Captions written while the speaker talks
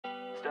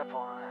Step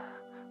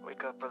 1,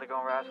 wake up early,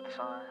 gonna rise with the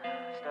sun.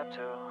 Step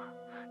 2,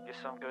 get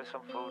some good,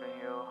 some food in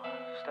you.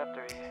 Step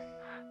 3,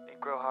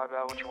 think real hard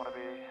about what you wanna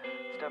be.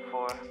 Step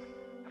 4,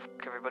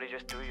 everybody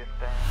just do your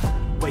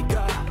thing. Wake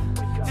up,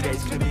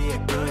 today's gonna be a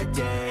good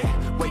day.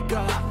 Wake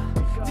up,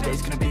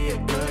 today's gonna be a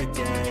good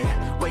day.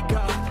 Wake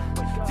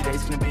up,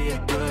 today's gonna be a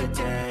good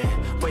day.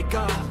 Wake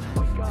up,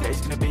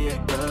 today's gonna be a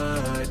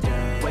good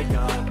day. Wake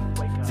up,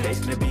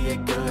 today's gonna be a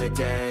good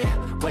day.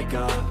 Wake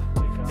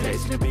up,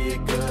 today's gonna be a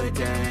good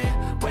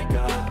day. Wake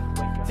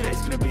up,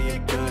 today's gonna be a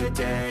good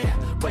day.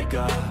 Wake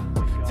up,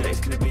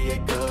 today's gonna be a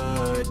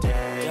good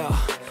day. Yo,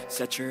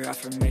 set your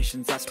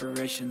affirmations,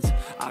 aspirations.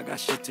 I got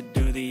shit to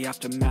do, the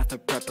aftermath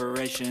of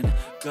preparation.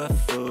 Good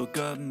food,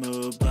 good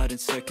mood, blood in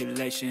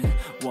circulation.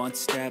 One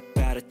step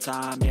at a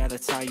time, yeah,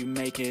 that's how you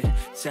make it.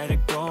 Set a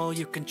goal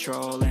you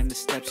control and the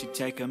steps you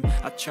take them.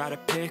 I try to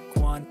pick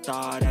one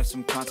thought, have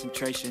some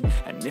concentration.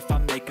 And if I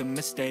make a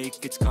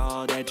mistake, it's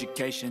called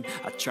education.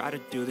 I try to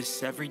do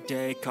this every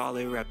day, call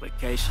it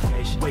replication.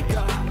 Wake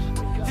up,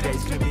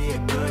 today's gonna be a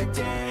good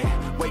day.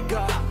 Wake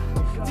up,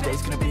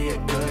 today's gonna be a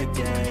good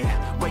day.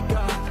 Wake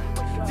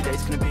up,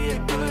 today's gonna be a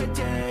good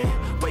day.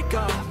 Wake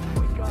up,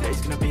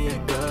 today's gonna be a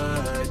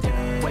good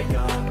day. Wake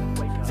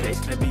up,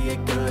 today's gonna be a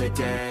good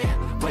day.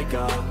 Wake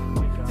up,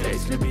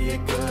 today's gonna be a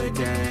good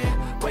day.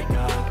 Wake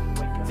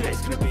up,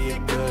 today's gonna be a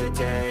good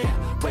day.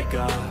 Wake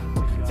up,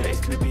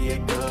 today's gonna be a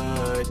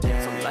good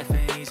day. So life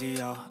ain't easy,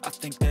 yo, I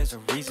think there's a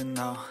reason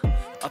though.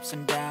 Ups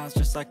and downs,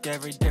 just like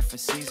every different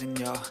season,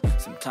 yo.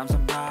 Sometimes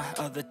I'm high,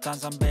 other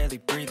times I'm barely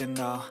breathing,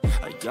 though.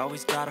 I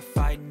always gotta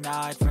fight and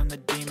hide from the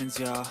demons,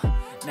 yo.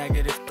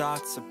 Negative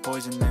thoughts are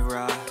poison, they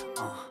rot.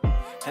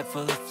 Head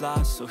full of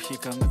flies, so here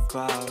come the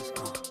clouds.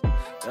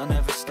 They'll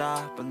never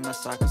stop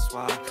unless I can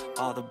swap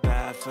all the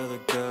bad for the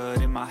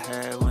good in my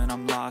head when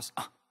I'm lost.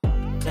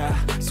 Yeah,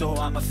 so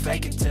I'ma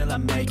fake it till I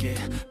make it.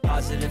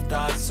 Positive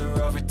thoughts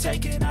are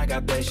overtaken, I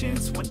got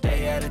patience. One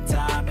day at a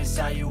time is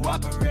how you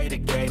operate a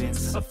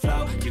cadence. A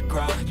flow, you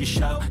grow, you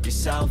show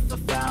yourself a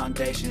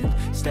foundation.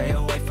 Stay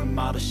away from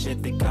all the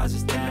shit that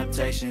causes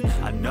temptation.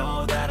 I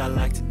know that I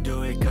like to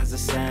do it cause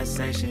it's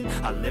sensation.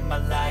 I live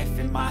my life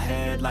in my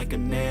head like a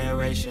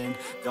narration.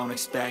 Don't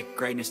expect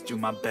greatness, do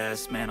my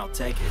best, man, I'll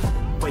take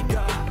it. Wake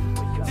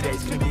up,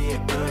 today's gonna be a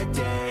good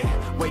day.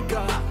 Wake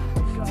up,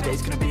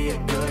 today's gonna be a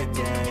good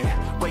day.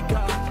 Wake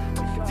up,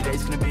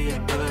 today's gonna be a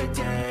good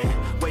day.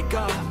 Wake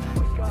up,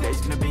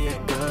 today's gonna be a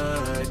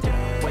good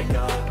day. Wake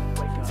up,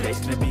 today's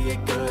gonna be a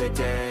good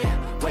day.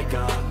 Wake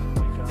up,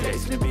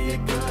 today's gonna be a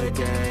good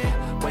day.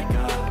 Wake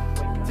up,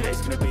 today's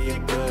gonna be a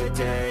good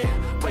day.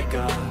 Wake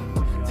up,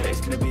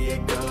 today's gonna be a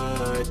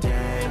good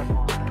day.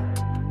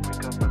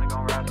 Wake up early,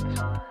 gonna rise with the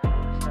sun.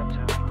 Step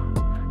 2,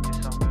 get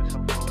some good,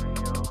 some food in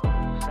you.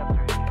 Step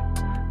 3,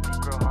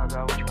 think real hard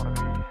about what you wanna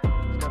be.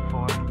 Step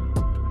 4,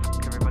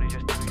 everybody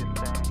just do your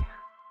thing.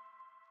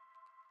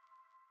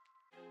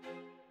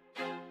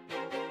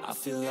 I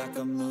feel like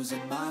I'm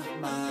losing my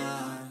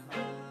mind.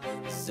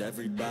 Is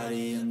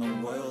everybody in the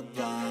world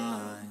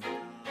blind?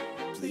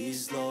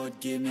 Please, Lord,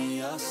 give me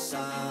a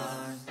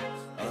sign,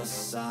 a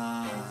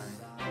sign.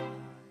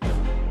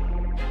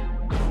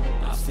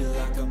 I feel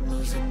like I'm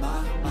losing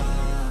my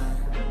mind.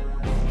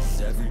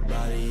 Is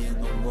everybody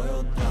in the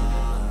world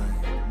blind?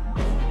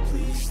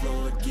 Please,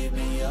 Lord, give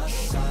me a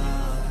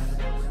sign,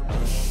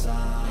 a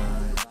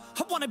sign.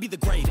 I wanna be the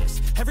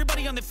greatest.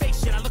 Everybody on their fake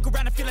shit. I look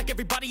around and feel like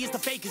everybody is the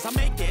fakest. I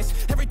make this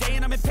every day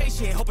and I'm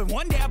impatient, hoping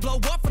one day I blow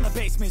up from the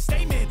basement.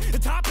 Statement, the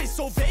top is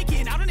so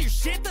vacant. I don't hear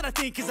shit that I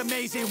think is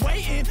amazing.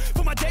 Waiting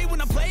for my day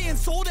when I'm playing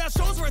sold out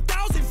shows for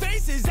 1,000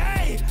 faces.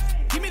 Hey,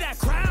 give me that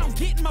crown,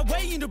 get in my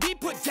way and to be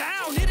put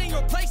down. It ain't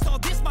your place, no,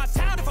 this my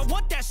town. If I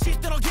want that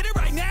shit, then I'll get it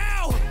right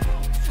now.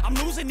 I'm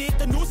losing it,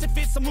 the noose it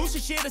fits. I'm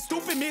losing shit, a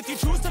stupid myth. You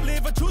choose to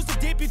live or choose to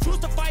dip. You choose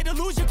to fight or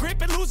lose your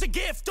grip and lose a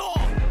gift.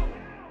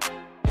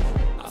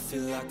 I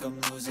feel like I'm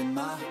losing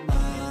my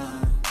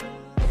mind.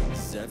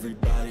 Is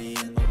everybody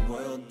in the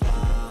world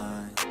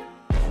blind?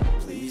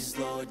 Please,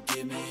 Lord,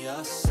 give me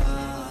a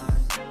sign,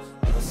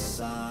 a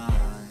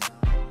sign.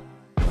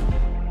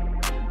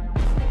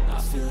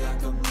 I feel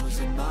like I'm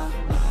losing my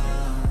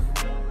mind.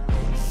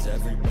 Is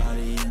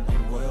everybody in the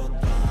world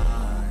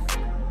blind?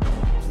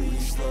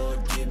 Please, Lord,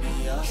 give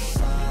me a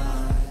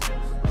sign,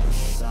 a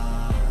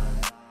sign.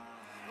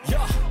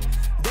 Yeah.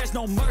 There's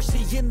no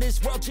mercy in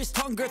this world, just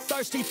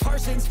hunger-thirsty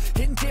persons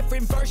in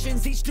different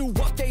versions, each new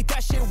update,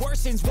 that shit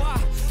worsens. Why?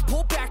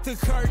 Pull back the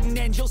curtain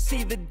and you'll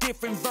see the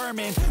different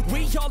vermin.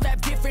 We all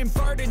have different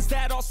burdens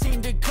that all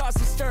seem to cause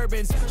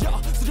disturbance.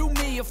 Yo, so do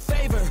me a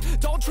favor,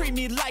 don't treat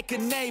me like a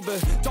neighbor.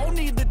 Don't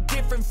need the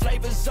different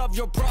flavors of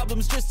your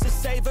problems just to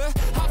savor.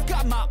 I've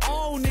got my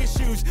own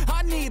issues,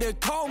 I need a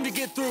comb to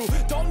get through.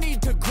 Don't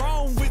need to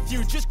groan with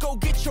you, just go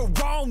get your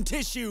own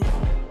tissue.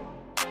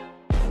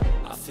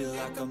 I feel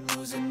like I'm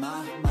losing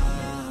my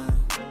mind.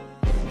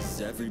 Is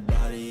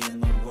everybody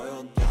in the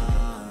world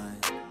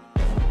blind?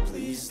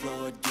 Please,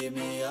 Lord, give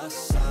me a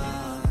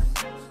sign,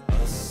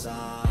 a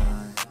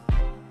sign.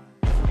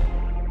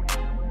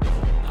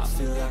 I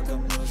feel like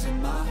I'm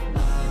losing my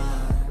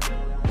mind.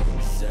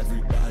 Is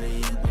everybody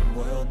in the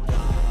world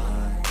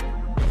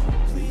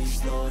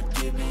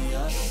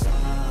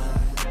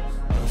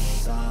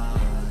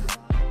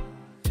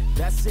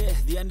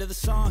end of the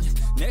song.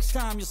 Next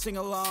time you'll sing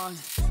along.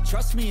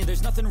 Trust me,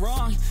 there's nothing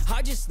wrong.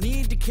 I just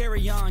need to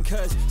carry on,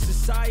 cause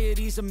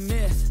society's a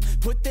myth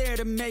put there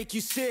to make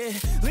you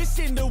sit.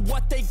 Listen to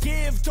what they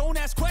give. Don't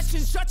ask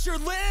questions, shut your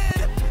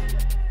lid.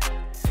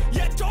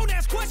 Yeah, don't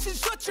ask questions,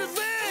 shut your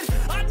lid.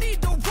 I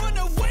need to run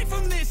away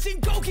from this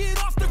and go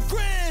get off the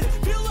grid.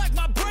 Feel like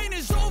my brain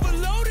is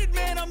overloaded,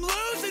 man, I'm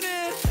losing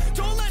it.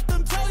 Don't let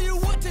them tell you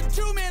what to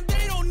do, man,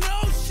 they don't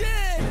know shit.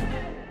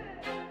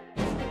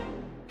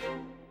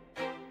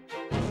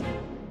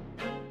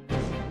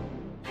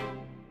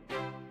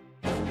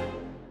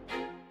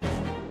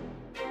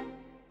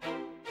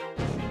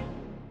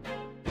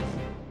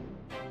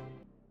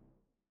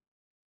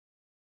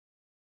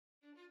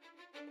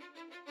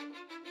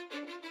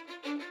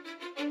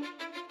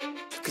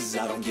 Cause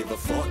I don't give a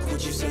fuck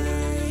what you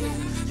say.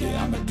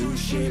 Yeah, I'ma do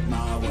shit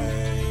my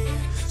way.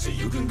 So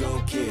you can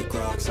go kick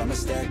rocks, I'ma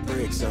stack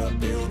bricks up,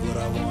 build what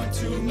I want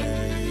to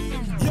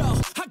make.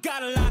 Yo, I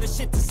got a lot of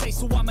shit to say,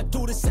 so I'ma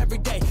do this every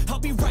day. I'll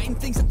be writing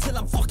things until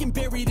I'm fucking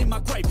buried in my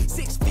grave.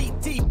 6 feet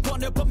deep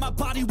under, but my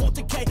body won't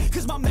decay.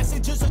 Cause my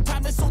messages are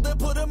timeless, so they'll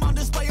put them on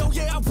display. Oh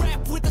yeah, I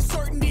rap with a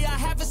certainty, I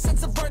have a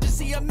sense of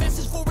urgency. A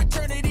message for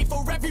eternity,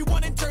 for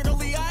everyone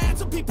internally. I had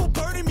some people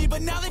burning me,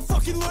 but now they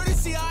fucking learn to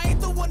see I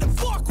ain't the one to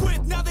fuck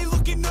with. Now they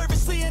looking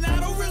nervously, and I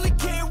don't really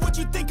care what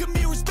you think of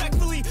me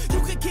respectfully.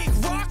 You can kick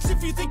rocks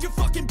if you think you're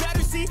fucking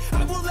better, see.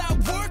 I will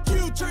outwork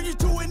you, turn you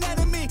to an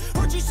enemy.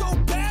 Hurt you so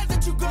bad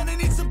that you're gonna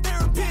need some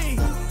therapy.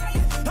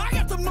 I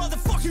got the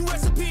motherfucking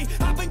recipe.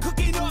 I've been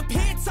cooking up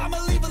hits, I'ma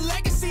leave a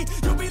legacy.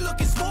 You'll be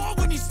looking small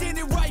when you're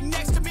standing right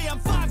next to me. I'm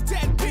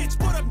 5'10", bitch,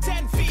 but I'm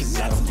 10 feet next to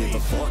me. I don't give a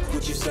fuck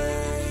what you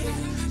say.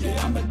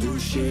 Yeah, I'ma do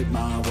shit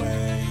my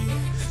way.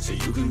 So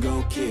you can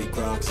go kick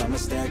rocks, I'ma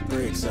stack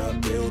bricks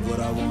up, build what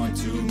I want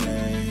to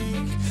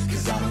make.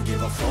 Cause I don't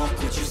give a fuck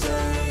what you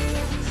say.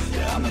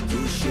 Yeah, I'ma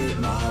do shit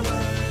my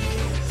way.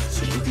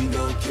 So you can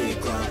go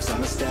kick rocks,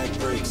 I'ma stack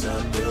bricks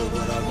up, build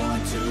what I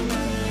want to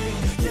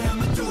make. Yeah,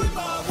 I'ma do it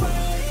my way.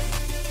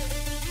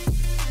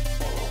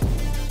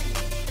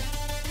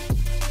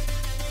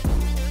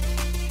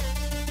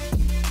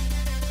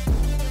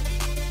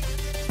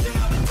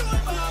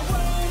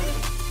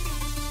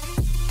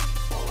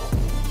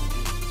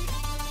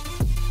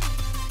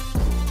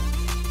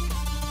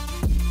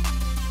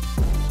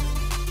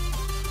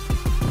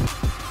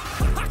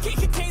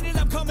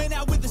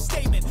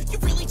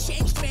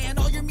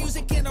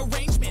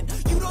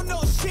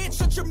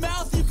 Shut your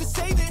mouth, you can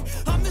save it.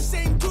 I'm the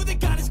same dude that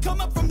got his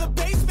come up from the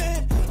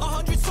basement.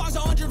 100 songs,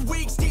 100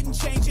 weeks, didn't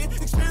change it.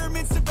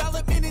 Experiments,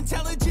 development,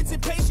 intelligence,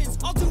 and patience.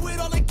 I'll do it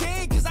all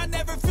again, cause I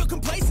never feel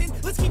complacent.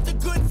 Let's keep the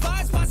good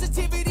vibes,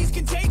 positivity's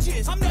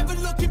contagious. I'm never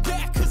looking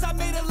back, cause I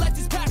made a life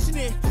that's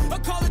passionate. A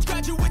college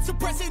graduate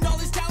suppressing all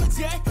his talents,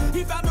 yeah.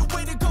 He found a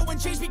way to go and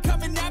change,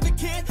 become an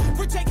advocate.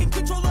 For taking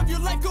control of your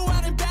life, go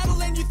out and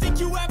battle. And you think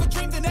you have a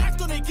dream, then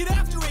act on it. Get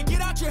after it,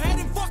 get out your head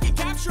and fucking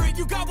capture it.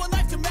 You got one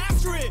life to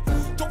master it.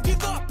 Don't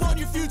give up on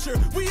your future,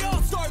 we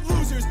all start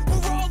losers.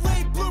 We're all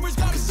late bloomers,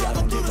 gotta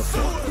struggle through the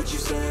sewer. What you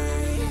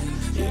say?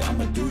 Yeah,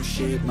 I'ma do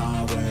shit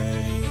my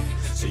way.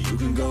 So you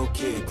can go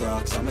kick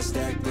rocks, I'ma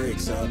stack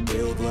bricks up,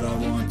 build what I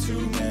want to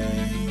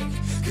make.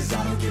 Cause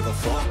I don't give a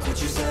fuck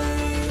what you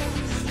say.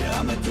 Yeah,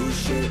 I'ma do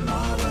shit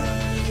my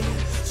way.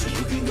 So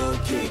you can go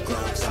kick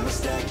rocks, I'ma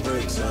stack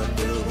bricks up,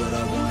 build what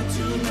I want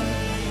to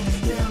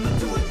make. Yeah, I'ma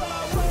do it my way.